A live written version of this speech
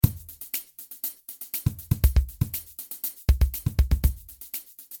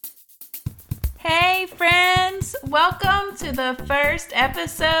girlfriends! Welcome to the first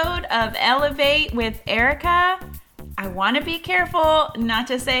episode of Elevate with Erica. I want to be careful not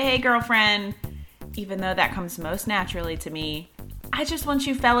to say, hey girlfriend, even though that comes most naturally to me. I just want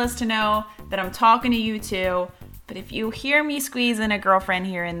you fellas to know that I'm talking to you too, but if you hear me squeeze in a girlfriend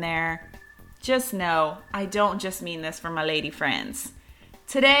here and there, just know I don't just mean this for my lady friends.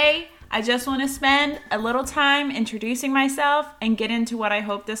 Today, I just want to spend a little time introducing myself and get into what I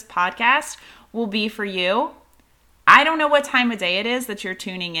hope this podcast will be for you. I don't know what time of day it is that you're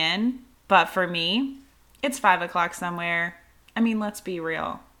tuning in, but for me, it's 5 o'clock somewhere. I mean, let's be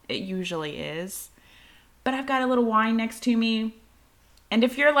real. It usually is. But I've got a little wine next to me. And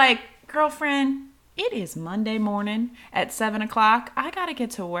if you're like, girlfriend, it is Monday morning at 7 o'clock. I got to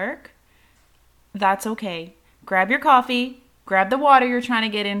get to work. That's okay. Grab your coffee. Grab the water you're trying to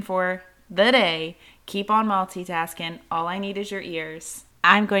get in for the day. Keep on multitasking. All I need is your ears.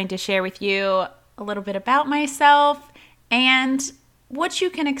 I'm going to share with you a little bit about myself and what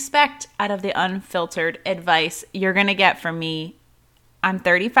you can expect out of the unfiltered advice you're going to get from me. I'm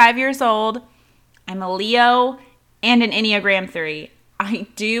 35 years old. I'm a Leo and an Enneagram 3. I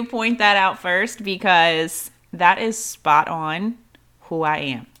do point that out first because that is spot on who I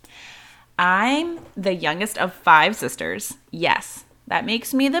am. I'm the youngest of 5 sisters. Yes, that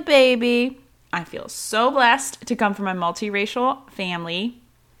makes me the baby. I feel so blessed to come from a multiracial family.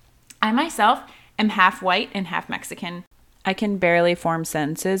 I myself am half white and half Mexican. I can barely form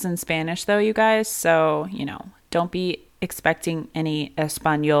sentences in Spanish though, you guys, so, don't be expecting any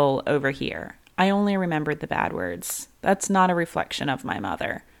Espanol over here. I only remembered the bad words. That's not a reflection of my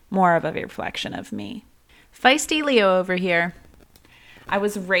mother, more of a reflection of me. Feisty Leo over here. I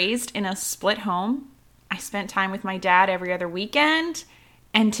was raised in a split home. I spent time with my dad every other weekend.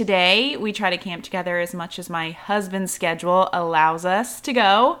 And today we try to camp together as much as my husband's schedule allows us to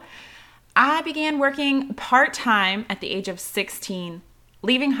go. I began working part-time at the age of 16,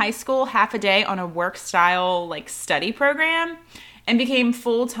 leaving high school half a day on a work-style study program, and became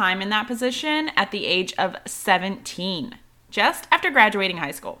full-time in that position at the age of 17, just after graduating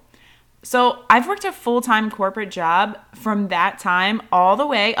high school. So I've worked a full-time corporate job from that time all the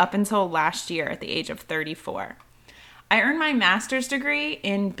way up until last year at the age of 34. I earned my master's degree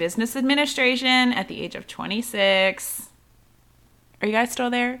in business administration at the age of 26. Are you guys still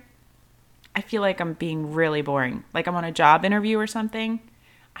there? I feel like I'm being really boring, like I'm on a job interview or something.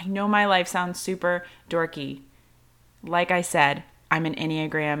 I know my life sounds super dorky. Like I said, I'm an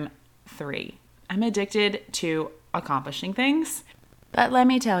Enneagram 3. I'm addicted to accomplishing things. But let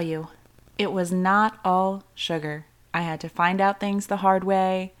me tell you, it was not all sugar. I had to find out things the hard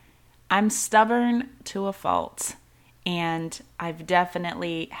way. I'm stubborn to a fault. And I've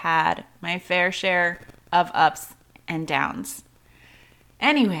definitely had my fair share of ups and downs.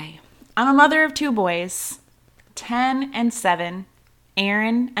 Anyway, I'm a mother of 2 boys, 10 and 7,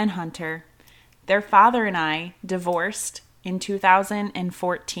 Aaron and Hunter. Their father and I divorced in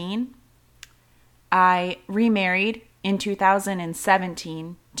 2014. I remarried in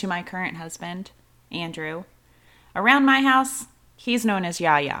 2017 to my current husband, Andrew. Around my house, he's known as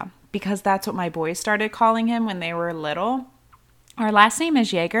Yaya, because that's what my boys started calling him when they were little. Our last name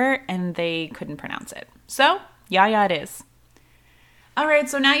is Jaeger, and they couldn't pronounce it. So, Yaya it is. All right,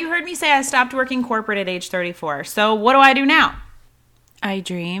 so now you heard me say I stopped working corporate at age 34. So what do I do now? I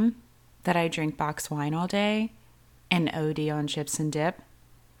dream that I drink box wine all day and OD on chips and dip,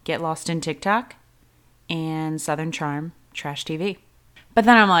 get lost in TikTok, and Southern Charm trash TV. But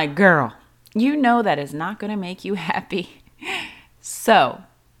then I'm like, girl, you know that is not going to make you happy. So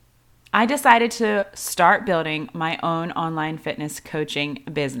I decided to start building my own online fitness coaching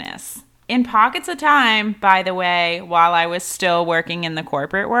business. In pockets of time, by the way, while I was still working in the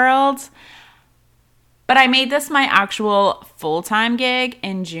corporate world. But I made this my actual full-time gig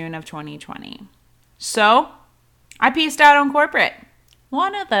in June of 2020. So I pieced out on corporate.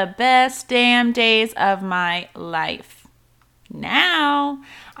 One of the best damn days of my life. Now,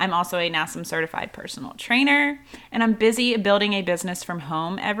 I'm also a NASM certified personal trainer, and I'm busy building a business from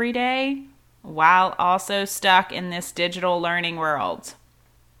home every day while also stuck in this digital learning world.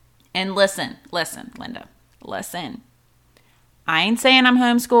 And listen, Linda, listen. I ain't saying I'm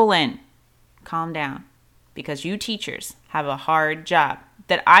homeschooling. Calm down, because you teachers have a hard job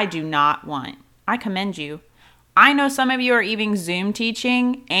that I do not want. I commend you. I know some of you are even Zoom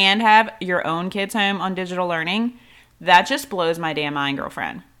teaching and have your own kids home on digital learning. That just blows my damn mind,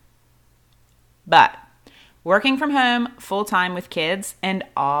 girlfriend. But working from home full-time with kids and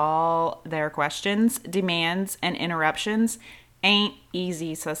all their questions, demands, and interruptions ain't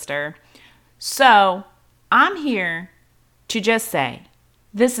easy, sister. So I'm here to just say,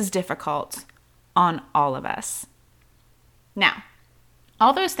 this is difficult. on all of us. Now,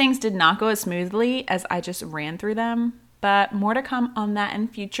 all those things did not go as smoothly as I just ran through them, but more to come on that in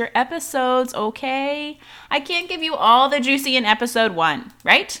future episodes, okay? I can't give you all the juicy in episode 1,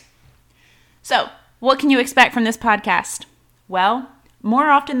 right? So, what can you expect from this podcast? Well,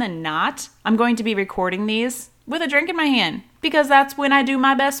 more often than not, I'm going to be recording these with a drink in my hand because that's when I do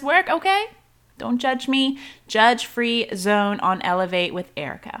my best work, okay? Don't judge me. Judge-free zone on Elevate with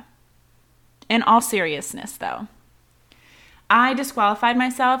Erica. In all seriousness, though, I disqualified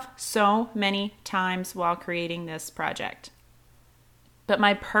myself so many times while creating this project. But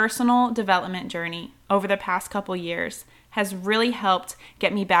my personal development journey over the past couple years has really helped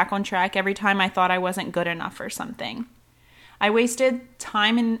get me back on track every time I thought I wasn't good enough for something. I wasted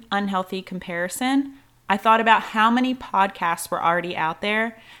time in unhealthy comparison. I thought about how many podcasts were already out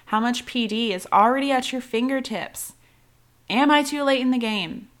there, how much PD is already at your fingertips. Am I too late in the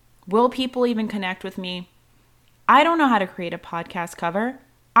game? Will people even connect with me? I don't know how to create a podcast cover.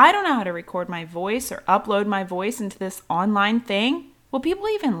 I don't know how to record my voice or upload my voice into this online thing. Will people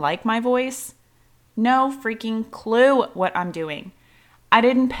even like my voice? No freaking clue what I'm doing. I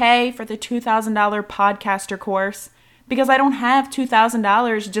didn't pay for the $2,000 podcaster course because I don't have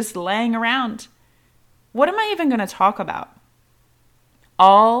 $2,000 just laying around. What am I even going to talk about?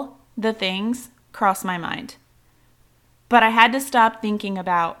 All the things crossed my mind. But I had to stop thinking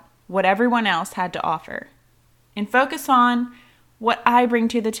about what everyone else had to offer and focus on what I bring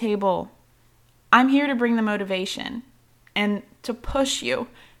to the table. I'm here to bring the motivation and to push you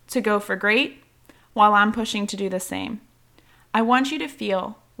to go for great while I'm pushing to do the same. I want you to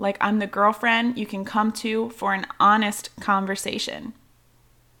feel like I'm the girlfriend you can come to for an honest conversation,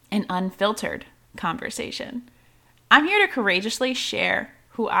 an unfiltered conversation. I'm here to courageously share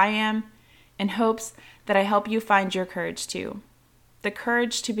who I am in hopes that I help you find your courage too. The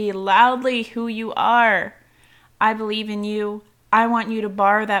courage to be loudly who you are. I believe in you. I want you to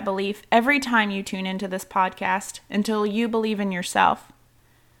borrow that belief every time you tune into this podcast until you believe in yourself.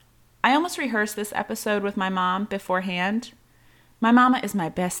 I almost rehearsed this episode with my mom beforehand. My mama is my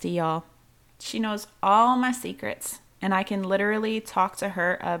bestie, y'all. She knows all my secrets, and I can literally talk to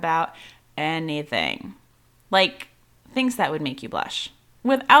her about anything. Like things that would make you blush,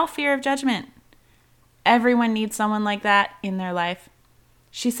 without fear of judgment. Everyone needs someone like that in their life.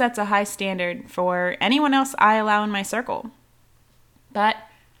 She sets a high standard for anyone else I allow in my circle. But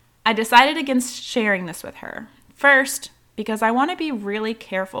I decided against sharing this with her. First, because I want to be really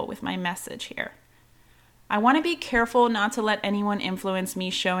careful with my message here. I want to be careful not to let anyone influence me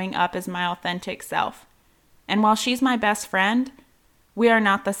showing up as my authentic self. And while she's my best friend, we are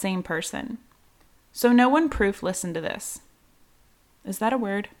not the same person. So no one proof listened to this. Is that a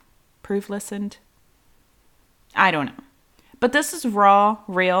word? Proof listened? I don't know. But this is raw,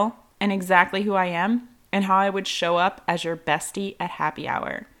 real, and exactly who I am and how I would show up as your bestie at happy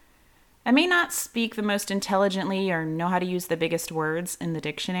hour. I may not speak the most intelligently or know how to use the biggest words in the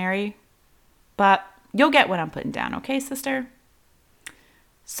dictionary, but you'll get what I'm putting down, okay, sister?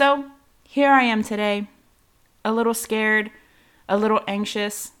 So, here I am today, a little scared, a little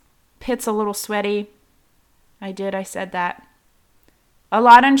anxious, pits a little sweaty. I said that. A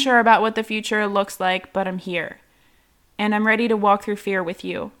lot unsure about what the future looks like, but I'm here. And I'm ready to walk through fear with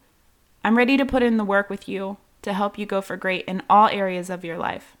you. I'm ready to put in the work with you to help you go for great in all areas of your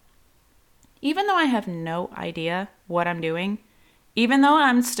life. Even though I have no idea what I'm doing, even though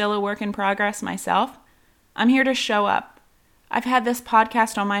I'm still a work in progress myself, I'm here to show up. I've had this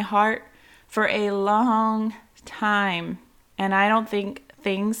podcast on my heart for a long time, and I don't think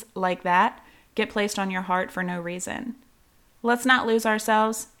things like that get placed on your heart for no reason. Let's not lose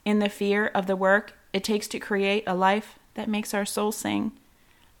ourselves in the fear of the work it takes to create a life that makes our soul sing.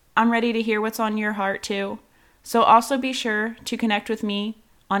 I'm ready to hear what's on your heart too. So also be sure to connect with me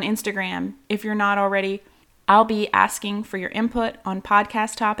on Instagram if you're not already. I'll be asking for your input on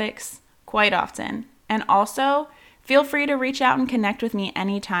podcast topics quite often. And also, feel free to reach out and connect with me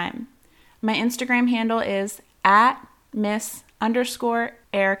anytime. My Instagram handle is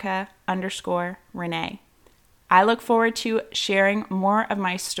 @miss_Erica_Renee. I look forward to sharing more of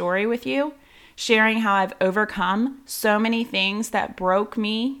my story with you, sharing how I've overcome so many things that broke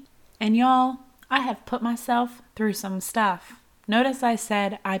me. And y'all, I have put myself through some stuff. Notice I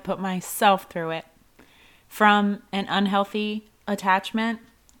said I put myself through it. From an unhealthy attachment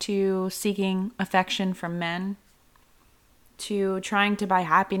to seeking affection from men, to trying to buy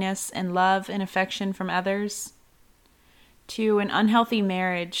happiness and love and affection from others, to an unhealthy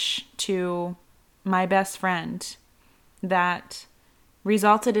marriage, to my best friend that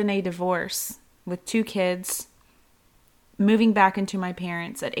resulted in a divorce with 2 kids, moving back into my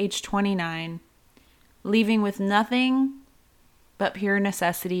parents at age 29, leaving with nothing but pure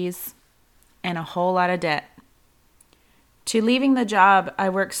necessities and a whole lot of debt. To leaving the job I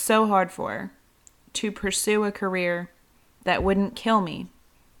worked so hard for, to pursue a career that wouldn't kill me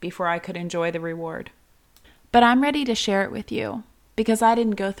before I could enjoy the reward. But I'm ready to share it with you because I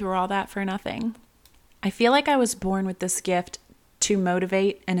didn't go through all that for nothing. I feel like I was born with this gift to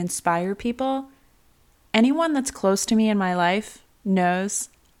motivate and inspire people. Anyone that's close to me in my life knows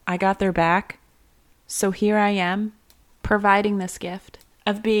I got their back. So here I am, providing this gift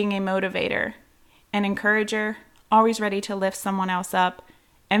of being a motivator, an encourager, always ready to lift someone else up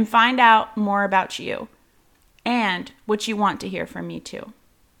and find out more about you and what you want to hear from me too.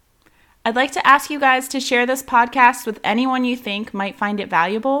 I'd like to ask you guys to share this podcast with anyone you think might find it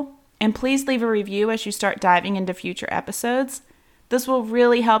valuable, and please leave a review as you start diving into future episodes. This will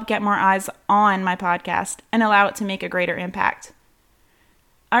really help get more eyes on my podcast and allow it to make a greater impact.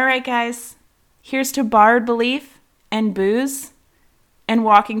 All right, guys, here's to borrowed belief and booze and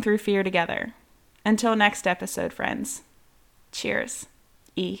walking through fear together. Until next episode, friends. Cheers.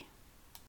 E.